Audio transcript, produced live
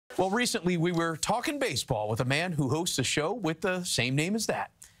Well, recently we were talking baseball with a man who hosts a show with the same name as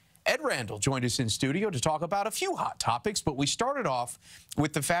that. Ed Randall joined us in studio to talk about a few hot topics, but we started off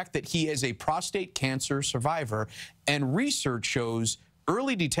with the fact that he is a prostate cancer survivor, and research shows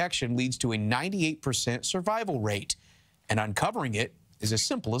early detection leads to a 98% survival rate, and uncovering it is as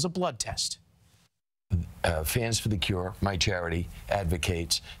simple as a blood test. Fans for the Cure, my charity,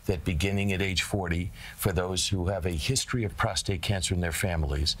 advocates that beginning at age 40, for those who have a history of prostate cancer in their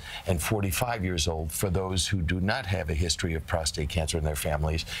families, and 45 years old for those who do not have a history of prostate cancer in their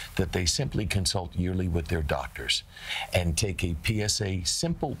families, that they simply consult yearly with their doctors and take a PSA,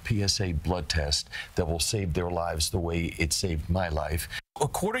 simple PSA blood test that will save their lives the way it saved my life.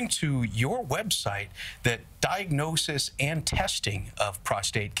 According to your website, that diagnosis and testing of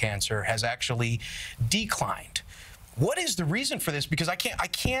prostate cancer has actually declined. What is the reason for this? Because I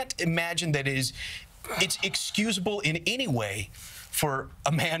can't imagine that it's excusable in any way for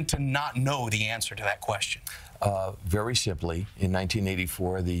a man to not know the answer to that question. Very simply, in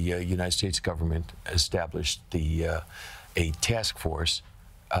 1984, the United States government established a task force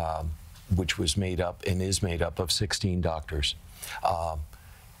which was made up and is made up of 16 doctors.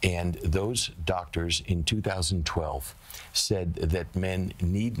 And those doctors in 2012 said that men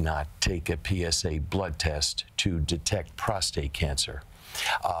need not take a PSA blood test to detect prostate cancer.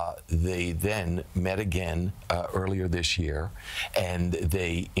 They then met again earlier this year, and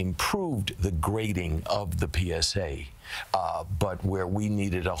they improved the grading of the PSA. But where we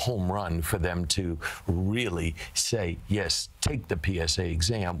needed a home run for them to really say, yes, take the PSA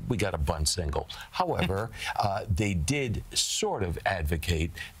exam, we got a bunt single. However, they did sort of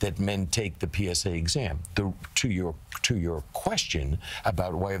advocate that men take the PSA exam. To your question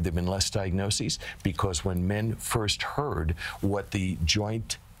about why have there been less diagnoses, because when men first heard what the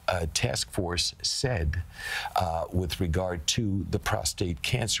Joint Task Force said with regard to the prostate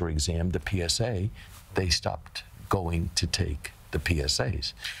cancer exam, the PSA, they stopped going to take the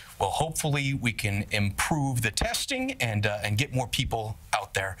PSAs. Well, hopefully we can improve the testing and get more people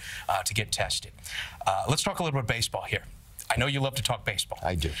out there to get tested. Let's talk a little bit of baseball here. I know you love to talk baseball.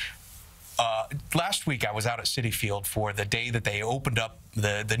 I do. Last week I was out at Citi Field for the day that they opened up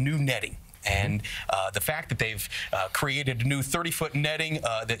the new netting. And the fact that they've created a new 30-foot netting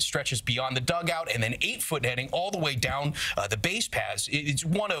that stretches beyond the dugout, and then 8-foot netting all the way down the base paths. It's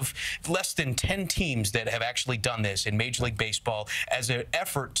one of less than 10 teams that have actually done this in Major League Baseball as an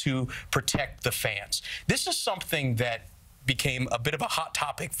effort to protect the fans. This is something that became a bit of a hot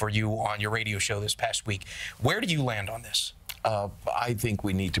topic for you on your radio show this past week. Where do you land on this? I think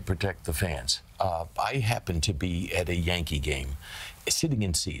we need to protect the fans. I happen to be at a Yankee game, sitting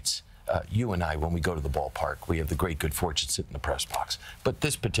in seats. You and I, when we go to the ballpark, we have the great good fortune to sit in the press box. But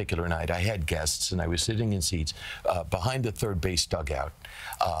this particular night, I had guests, and I was sitting in seats behind the third base dugout,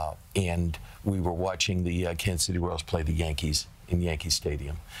 and we were watching the Kansas City Royals play the Yankees in Yankee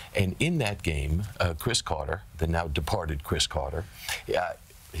Stadium. And in that game, Chris Carter, the now departed Chris Carter,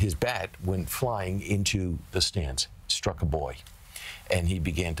 his bat went flying into the stands, struck a boy, and he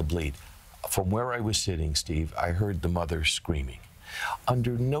began to bleed. From where I was sitting, Steve, I heard the mother screaming.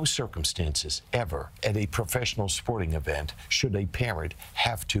 Under no circumstances ever at a professional sporting event should a parent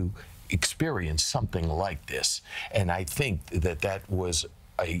have to experience something like this. And I think that that was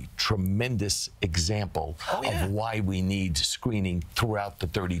a tremendous example of why we need screening throughout the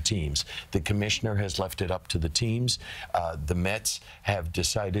 30 teams. The commissioner has left it up to the teams. The Mets have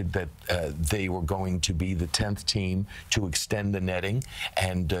decided that they were going to be the 10th team to extend the netting,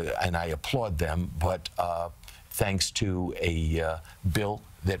 and I applaud them, but thanks to a bill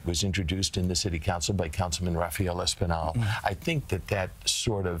that was introduced in the City Council by Councilman Rafael Espinal, I think that that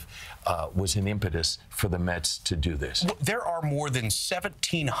sort of was an impetus for the Mets to do this. Well, there are more than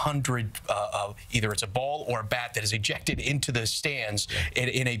 1,700, either it's a ball or a bat that is ejected into the stands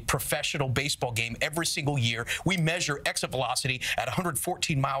in a professional baseball game every single year. We measure exit velocity at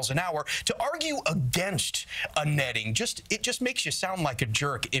 114 miles an hour. To argue against a netting, it just makes you sound like a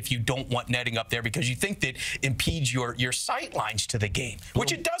jerk if you don't want netting up there, because you think that impedes your sight lines to the game,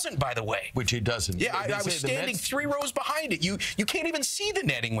 which it doesn't, by the way. Which it doesn't. Yeah, I was standing 3 rows behind it. You can't even see the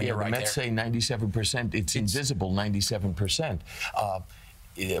netting when you're right there. The Mets say 97%. It's invisible, 97%.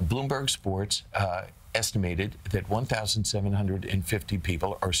 Bloomberg Sports estimated that 1,750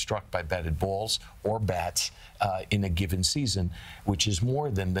 people are struck by batted balls or bats in a given season, which is more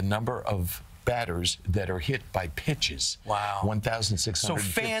than the number of batters that are hit by pitches. Wow. 1,651.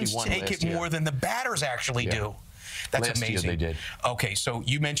 So fans take it more than the batters actually do. That's Last amazing. year they did. Okay, so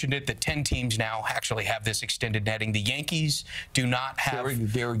you mentioned it that 10 teams now actually have this extended netting. The Yankees do not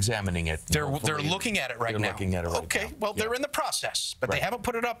have. They're examining it. They're looking at it right now. They're looking at it right now. Okay, well, they're in the process, but they haven't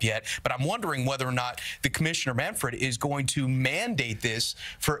put it up yet. But I'm wondering whether or not the Commissioner Manfred is going to mandate this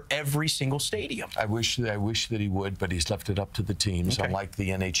for every single stadium. I wish that he would, but he's left it up to the teams. Okay. Unlike the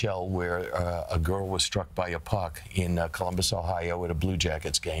NHL, where a girl was struck by a puck in Columbus, Ohio, at a Blue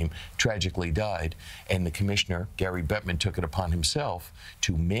Jackets game, tragically died, and the commissioner, Gary Bettman, took it upon himself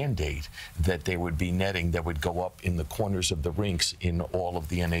to mandate that there would be netting that would go up in the corners of the rinks in all of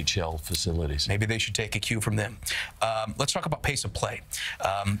the NHL facilities. Maybe they should take a cue from them. Let's talk about pace of play.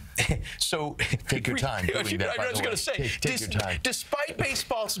 So take your time doing that. I was going to say, take your time. Despite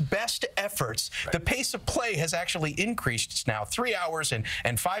baseball's best efforts, the pace of play has actually increased. It's now 3 hours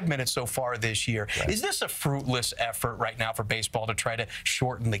and 5 minutes so far this year. Is this a fruitless effort right now for baseball to try to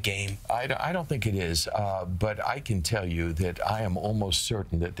shorten the game? I don't think it is, but I can tell you that I am almost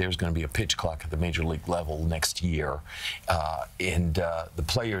certain that there's going to be a pitch clock at the major league level next year, and the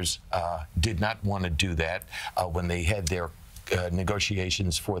players did not want to do that when they had their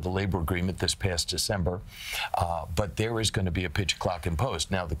negotiations for the labor agreement this past December, but there is going to be a pitch clock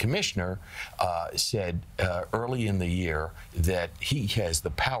imposed. Now, the commissioner said early in the year that he has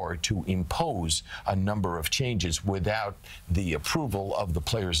the power to impose a number of changes without the approval of the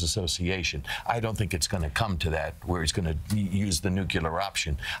Players Association. I don't think it's going to come to that, where he's going to use the nuclear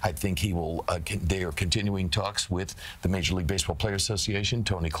option. I think he will. They are continuing talks with the Major League Baseball Players Association,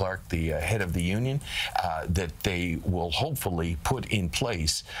 Tony Clark, the head of the union, that they will hopefully put in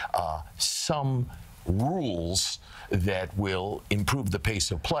place some rules that will improve the pace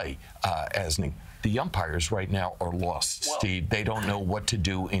of play. The umpires right now are lost, Steve. They don't know what to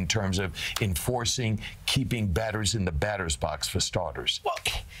do in terms of enforcing, keeping batters in the batter's box for starters. Well,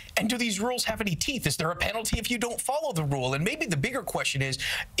 and do these rules have any teeth? Is there a penalty if you don't follow the rule? And maybe the bigger question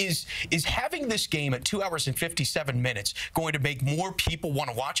is having this game at 2 hours and 57 minutes going to make more people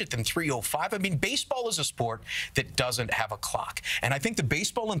want to watch it than 3:05? I mean, baseball is a sport that doesn't have a clock. And I think the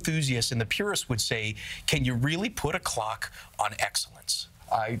baseball enthusiasts and the purists would say, can you really put a clock on excellence?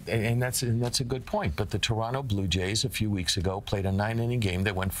 And that's a good point. But the Toronto Blue Jays a few weeks ago played a 9-inning game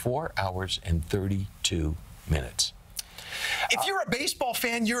that went 4 hours and 32 minutes. If you're a baseball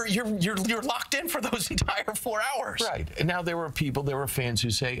fan, you're locked in for those entire 4 hours. Right. And now there are fans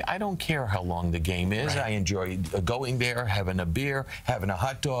who say, I don't care how long the game is. I enjoy going there, having a beer, having a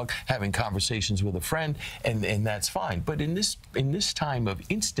hot dog, having conversations with a friend, and that's fine. But in this time of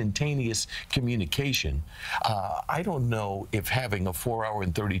instantaneous communication, I don't know if having a 4 hour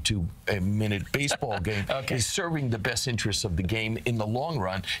and 32 minute baseball game is serving the best interests of the game in the long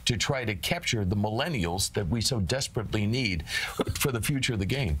run to try to capture the millennials that we so desperately need for the future of the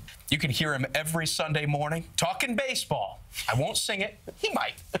game. You can hear him every Sunday morning talking baseball. I won't sing it. He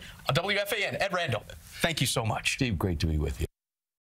might. On WFAN, Ed Randall. Thank you so much. Steve, great to be with you.